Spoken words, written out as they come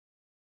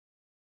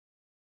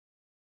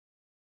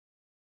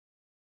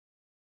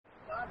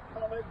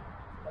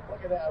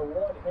Look at that,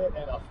 one hit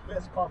and a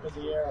fist pump in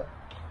the air.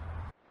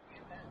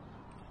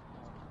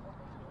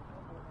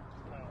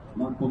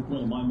 Mark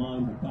Bookman, in my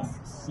mind, the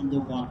best single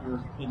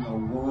blocker in the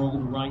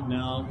world right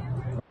now.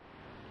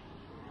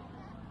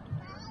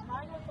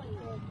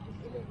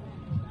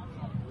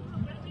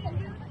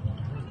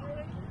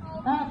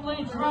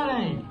 Athletes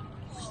ready.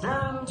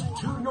 Stand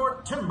to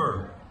your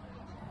timber.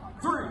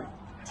 3,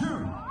 2,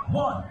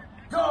 1,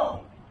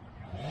 go!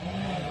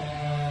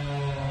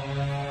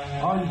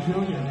 Arden Jr.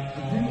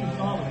 Virginia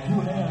saw with 2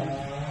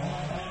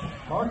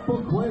 hands. Mark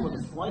Bookman with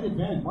a slight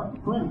advantage. Mark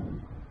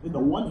Bookman did the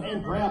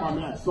one-hand grab on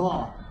that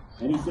saw.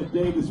 And he said,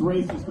 Dave, this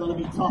race is going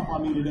to be tough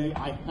on me today.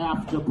 I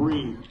have to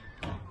breathe.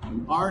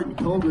 And Arden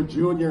Koger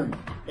Jr.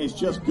 is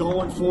just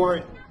going for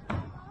it.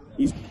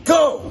 He's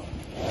go!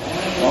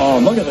 Oh,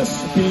 look at the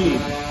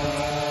speed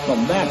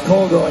from Matt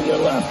Koger on your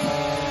left.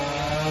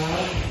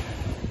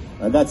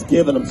 And that's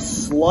giving him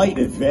slight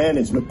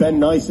advantage, but Ben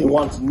Nicely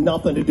wants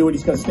nothing to do it.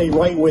 He's going to stay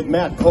right with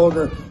Matt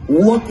Koger.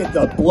 Look at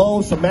the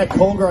blows from Matt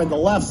Koger on the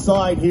left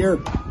side here.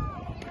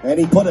 And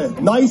he put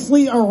it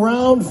nicely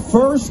around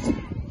first.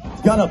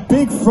 He's got a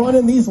big front,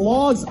 and these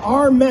logs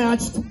are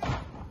matched.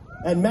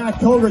 And Matt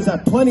Koger's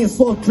had plenty of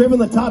slope, driven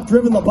the top,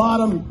 driven the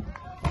bottom.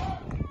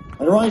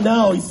 And right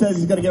now, he says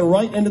he's going to get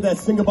right into that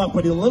single buck,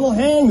 but a little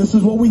hang. This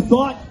is what we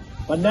thought.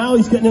 But now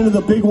he's getting into the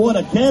big wood.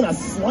 Again, a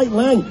slight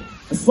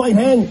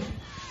hang.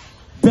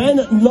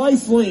 Ben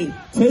Nicely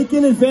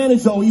taking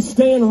advantage, though. He's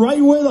staying right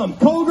with him.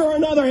 Koger,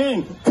 another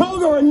hang.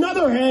 Koger,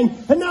 another hang.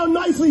 And now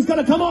Nicely's going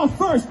to come off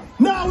first.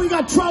 Now we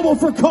got trouble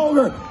for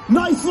Koger.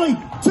 Nicely,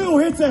 2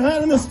 hits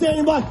ahead in the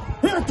standing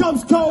block. Here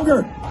comes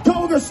Koger.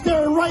 Koger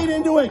staring right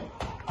into it.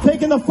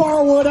 Taking the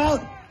far wood out.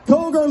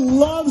 Koger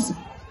loves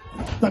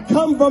to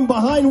come from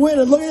behind win.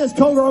 And look at this,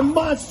 Koger, a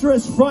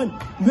monstrous front.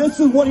 This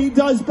is what he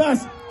does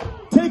best.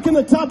 Taking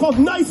the top off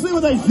Nicely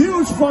with a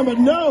huge front, but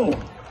no.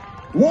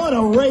 What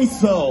a race,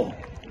 though.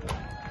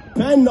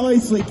 Ben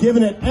Nicely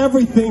giving it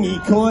everything he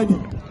could.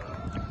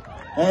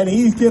 And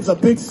he gives a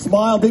big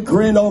smile, big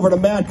grin over to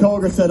Matt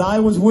Koger. Said, I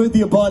was with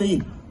you,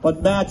 buddy.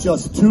 But Matt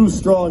just too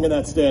strong in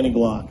that standing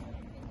block.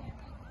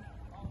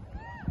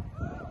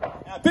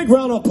 A big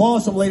round of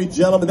applause from ladies and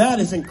gentlemen. That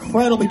is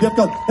incredibly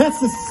difficult. That's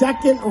the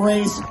second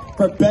race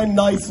for Ben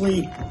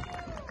Nicely.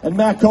 And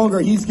Matt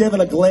Koger, he's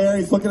giving a glare.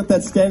 He's looking at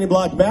that standing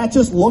block. Matt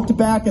just looked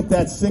back at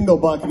that single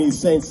buck, and he's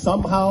saying,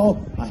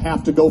 somehow I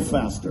have to go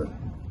faster.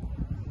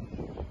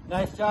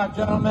 Nice job,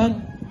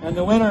 gentlemen. And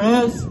the winner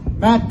is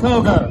Matt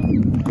Koger.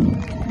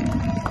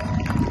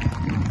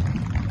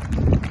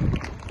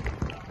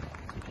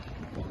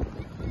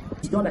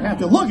 He's going to have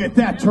to look at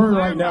that turn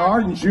right now.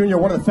 Arden Jr.,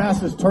 one of the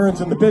fastest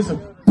turns in the business.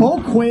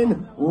 Bo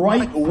Quinn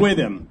right with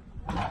him.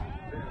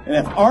 And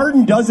if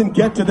Arden doesn't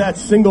get to that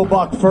single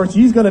buck first,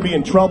 he's going to be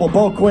in trouble.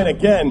 Bo Quinn,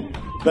 again,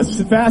 the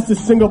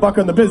fastest single buck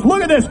in the business.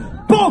 Look at this.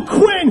 Bo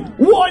Quinn,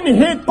 1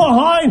 hit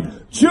behind.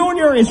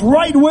 Jr. is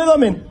right with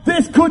him, and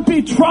this could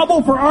be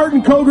trouble for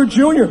Arden Koger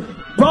Jr.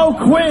 Bo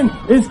Quinn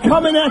is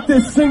coming at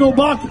this single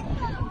buck.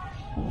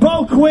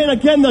 Bo Quinn,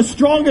 again, the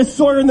strongest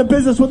sawyer in the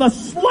business with a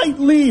slight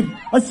lead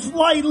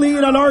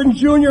on Arden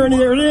Jr., and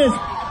there it is.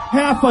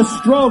 Half a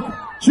stroke.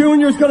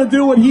 Jr.'s going to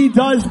do what he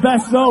does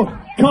best, though,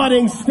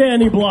 cutting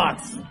standing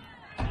blocks.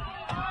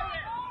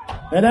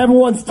 And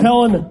everyone's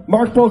telling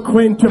Mark Bo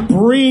Quinn to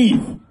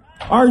breathe.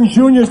 Arden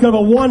Jr. is going to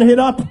have a 1 hit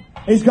up.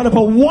 He's going to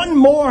put 1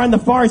 more on the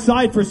far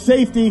side for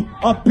safety.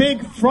 A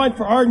big front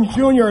for Arden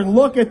Jr. And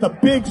look at the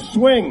big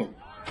swing.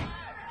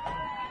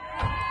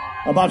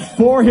 About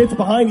 4 hits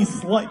behind.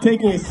 He's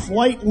taking a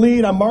slight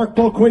lead on Mark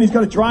Bo Quinn. He's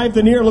going to drive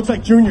the near. Looks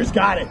like Jr.'s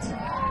got it.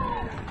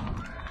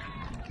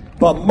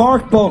 But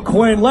Mark Bo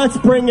Quinn, let's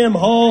bring him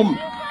home.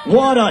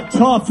 What a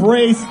tough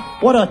race.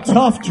 What a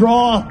tough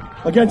draw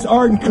against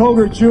Arden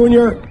Koger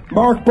Jr.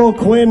 Mark Bo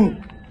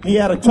Quinn, he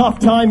had a tough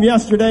time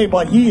yesterday,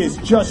 but he is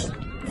just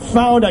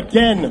found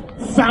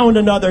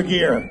another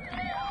gear.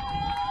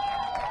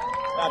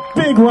 A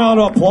big round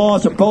of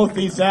applause for both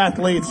these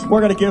athletes.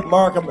 We're going to give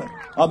Mark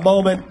a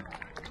moment.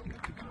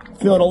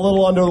 Feeling a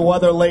little under the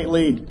weather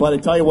lately, but I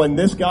tell you, when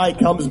this guy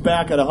comes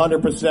back at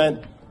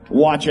 100%,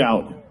 watch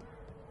out.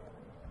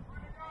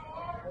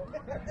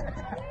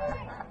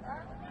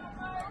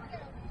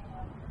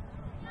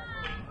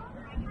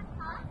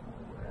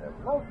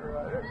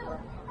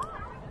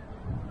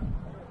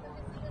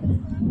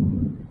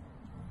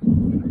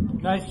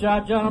 Nice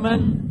job,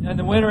 gentlemen. And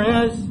the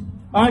winner is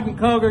Arden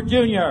Koger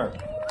Jr.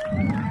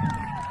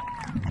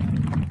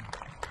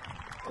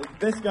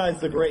 This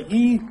guy's the great.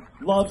 He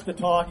loves to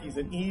talk. He's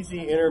an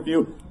easy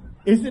interview.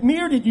 Is it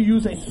me, or did you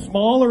use a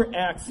smaller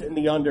axe in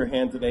the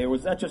underhand today, or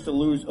was that just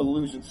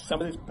illusion? Some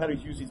of these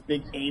competitors use these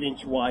big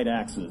 8-inch wide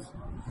axes.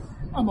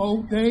 I'm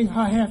old, Dave.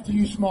 I have to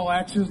use small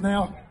axes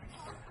now.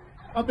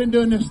 I've been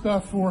doing this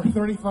stuff for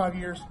 35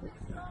 years.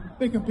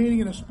 Been competing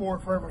in a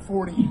sport for over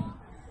 40.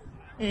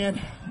 And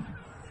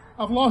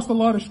I've lost a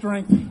lot of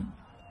strength.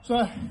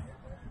 So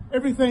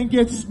everything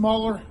gets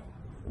smaller.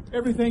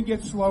 Everything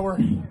gets slower.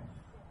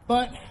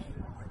 But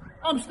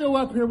I'm still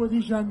up here with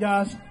these young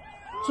guys.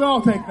 So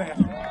I'll take that.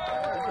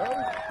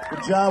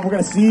 Good job. We're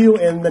going to see you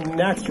in the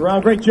next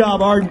round. Great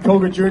job, Arden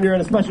Koger Jr.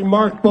 and especially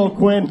Mark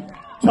Boquin.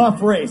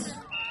 Tough race.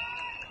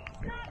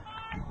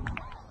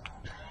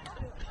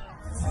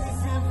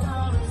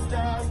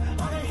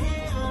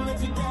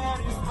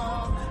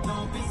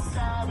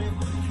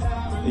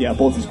 Yeah,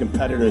 both these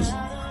competitors.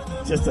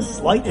 Just a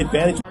slight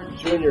advantage.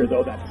 Jr.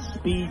 though, that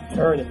speed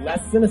turn. In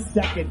less than a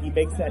second, he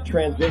makes that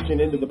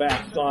transition into the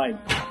backside.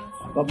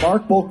 But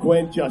Mark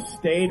Boquin just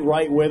stayed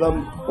right with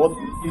him. Both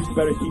these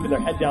competitors keeping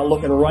their head down,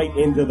 looking right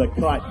into the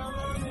cut.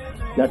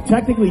 Now,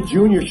 technically,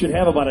 Junior should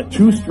have about a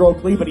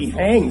 2-stroke lead, but he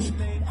hangs.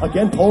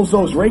 Again, pulls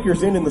those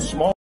rakers in the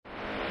small.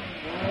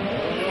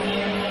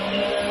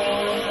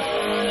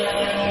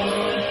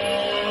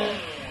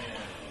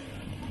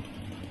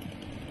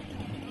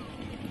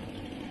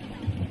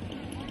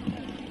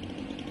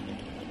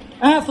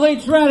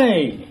 Athletes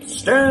ready.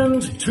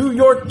 Stand to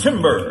your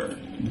timber.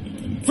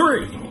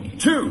 3,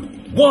 2,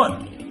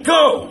 1,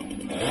 go!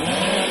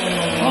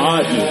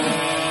 Hodges,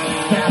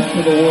 pass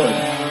to the wood.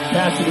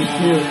 Pass to the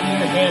shear,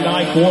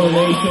 hand-eye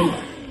coordination.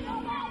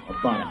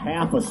 About a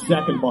half a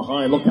second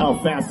behind. Look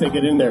how fast they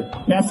get in there.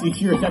 Cassidy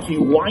Shear is actually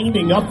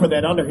winding up for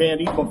that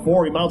underhand even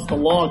before he mounts the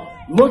log.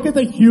 Look at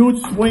the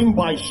huge swing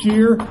by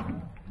Shear.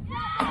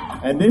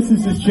 And this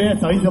is his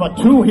chance. Now he's about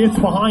 2 hits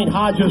behind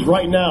Hodges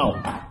right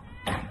now.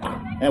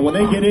 And when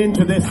they get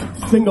into this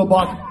single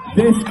buck,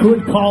 this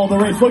could call the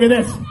race. Look at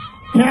this.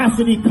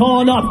 Cassidy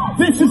calling up.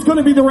 This is going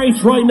to be the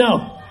race right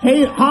now.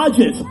 Hey,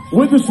 Hodges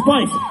with the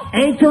spikes,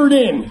 anchored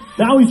in.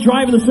 Now he's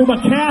driving the single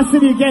buck.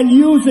 Cassidy again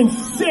using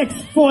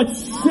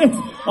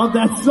 6'6" of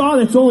that saw.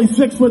 That's only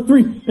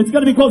 6'3". It's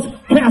going to be close.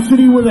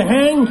 Cassidy with a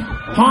hang.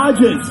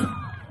 Hodges,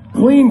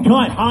 clean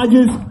cut.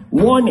 Hodges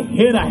 1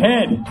 hit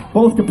ahead.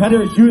 Both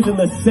competitors using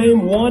the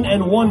same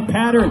 1-and-1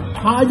 pattern.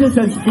 Hodges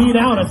has beat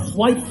out a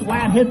slight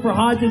flat hit for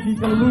Hodges. He's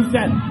going to lose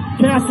that.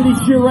 Cassidy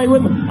Shear right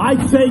with him.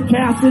 I'd say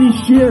Cassidy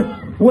Shear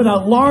with a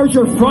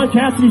larger front.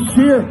 Cassidy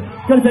Shear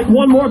going to take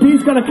one more, but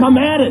he's going to come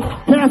at it.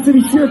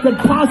 Cassidy Shear could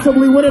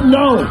possibly win it.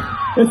 No,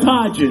 it's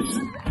Hodges.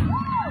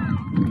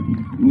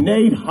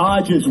 Nate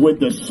Hodges with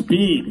the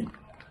speed.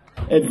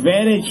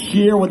 Advantage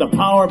Shear with the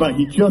power, but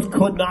he just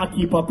could not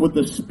keep up with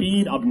the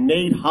speed of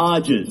Nate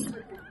Hodges.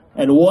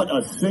 And what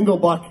a single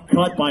buck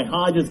cut by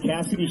Hodges.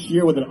 Cassidy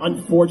Shear with an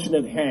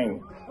unfortunate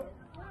hang.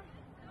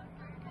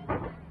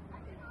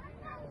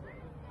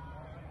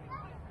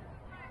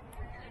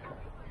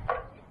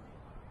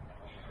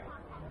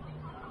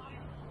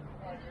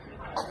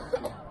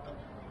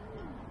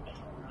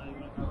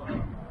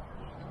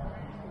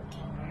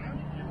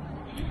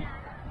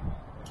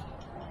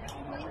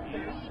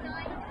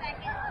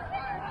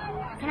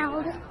 Can I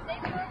hold it?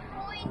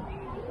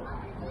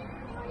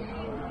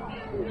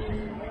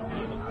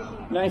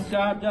 Nice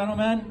job,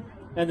 gentlemen.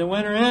 And the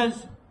winner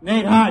is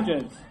Nate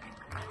Hodges.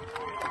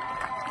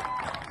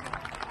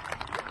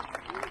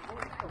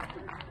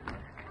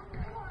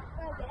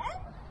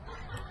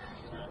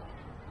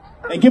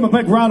 And give him a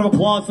big round of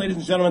applause, ladies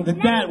and gentlemen.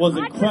 That was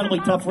an incredibly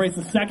tough race.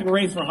 The second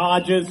race for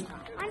Hodges.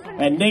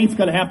 And Nate's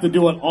going to have to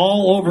do it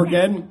all over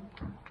again.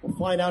 We'll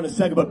find out in a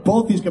second. But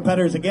both these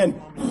competitors,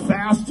 again,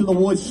 fast to the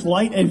woods.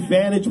 Slight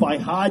advantage by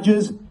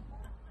Hodges.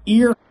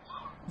 Ear.